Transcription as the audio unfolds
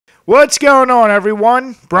What's going on,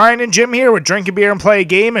 everyone? Brian and Jim here with Drink a Beer and Play a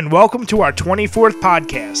Game, and welcome to our 24th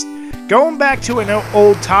podcast. Going back to an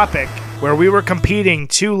old topic where we were competing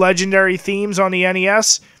two legendary themes on the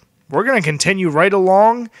NES, we're going to continue right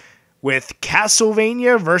along with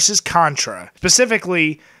Castlevania versus Contra,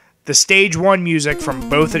 specifically the Stage 1 music from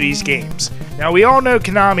both of these games. Now, we all know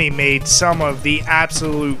Konami made some of the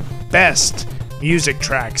absolute best music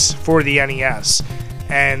tracks for the NES.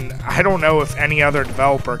 And I don't know if any other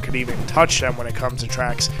developer could even touch them when it comes to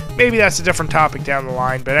tracks. Maybe that's a different topic down the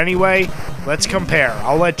line. But anyway, let's compare.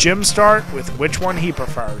 I'll let Jim start with which one he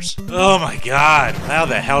prefers. Oh my god, how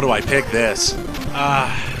the hell do I pick this?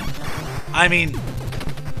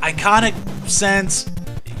 Iconic sense,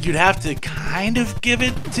 you'd have to kind of give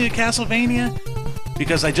it to Castlevania,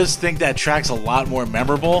 because I just think that track's a lot more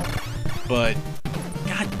memorable. But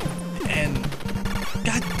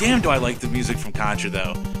God damn, do I like the music from Contra,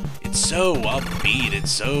 though. It's so upbeat, it's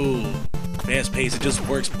so fast-paced, it just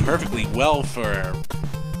works perfectly well for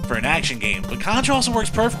an action game. But Contra also works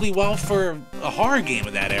perfectly well for a horror game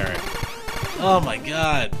of that era. Oh my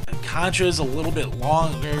god, Contra is a little bit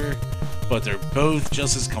longer, but they're both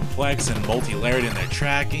just as complex and multi-layered in their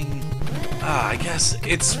tracking. I guess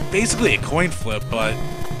it's basically a coin flip, but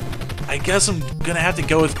I guess I'm gonna have to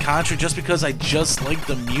go with Contra just because I just like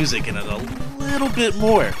the music in it a little bit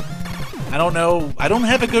more. I don't know, I don't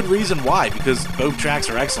have a good reason why, because both tracks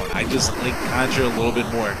are excellent. I just like Contra a little bit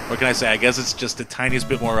more. What can I say? I guess it's just the tiniest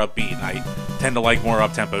bit more upbeat. I tend to like more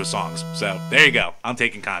up-tempo songs. So, there you go. I'm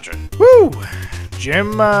taking Contra. Woo!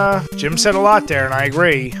 Jim said a lot there, and I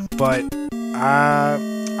agree, but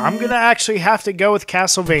I'm gonna actually have to go with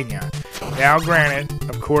Castlevania. Now, granted,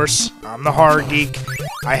 of course, I'm the horror geek.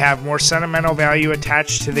 I have more sentimental value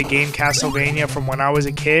attached to the game Castlevania from when I was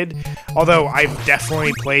a kid, although I've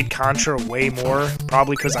definitely played Contra way more,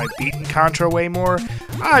 probably because I've beaten Contra way more.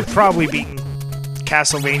 I've probably beaten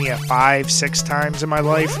Castlevania 5-6 times in my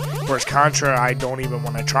life, whereas Contra, I don't even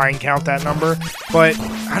want to try and count that number. But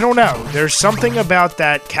I don't know, there's something about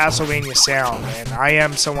that Castlevania sound, and I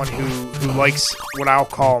am someone who likes what I'll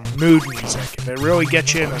call mood music. If it really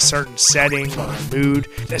gets you in a certain setting or a mood,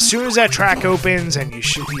 as soon as that track opens and it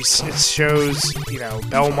shows,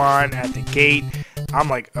 Belmont at the gate, I'm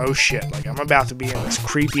like, oh shit, like I'm about to be in this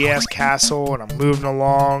creepy ass castle and I'm moving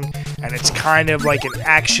along, and it's kind of like an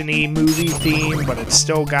action-y movie theme, but it's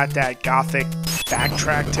still got that gothic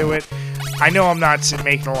backtrack to it. I know I'm not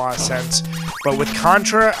making a lot of sense, but with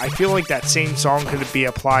Contra, I feel like that same song could be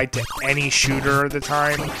applied to any shooter at the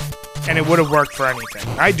time, and it would have worked for anything.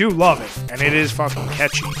 I do love it, and it is fucking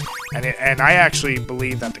catchy. And I actually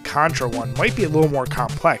believe that the Contra one might be a little more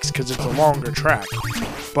complex because it's a longer track.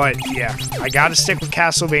 But yeah, I gotta stick with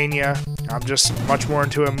Castlevania. I'm just much more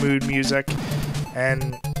into a mood music,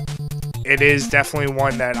 and it is definitely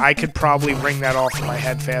one that I could probably ring that off in my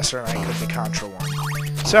head faster than I could the Contra one.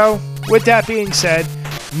 So, with that being said,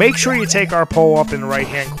 make sure you take our poll up in the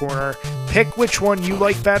right-hand corner. Pick which one you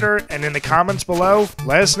like better, and in the comments below,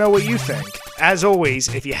 let us know what you think. As always,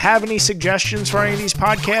 if you have any suggestions for any of these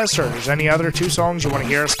podcasts, or there's any other two songs you want to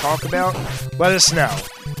hear us talk about, let us know.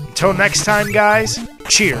 Until next time, guys,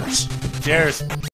 cheers. Cheers.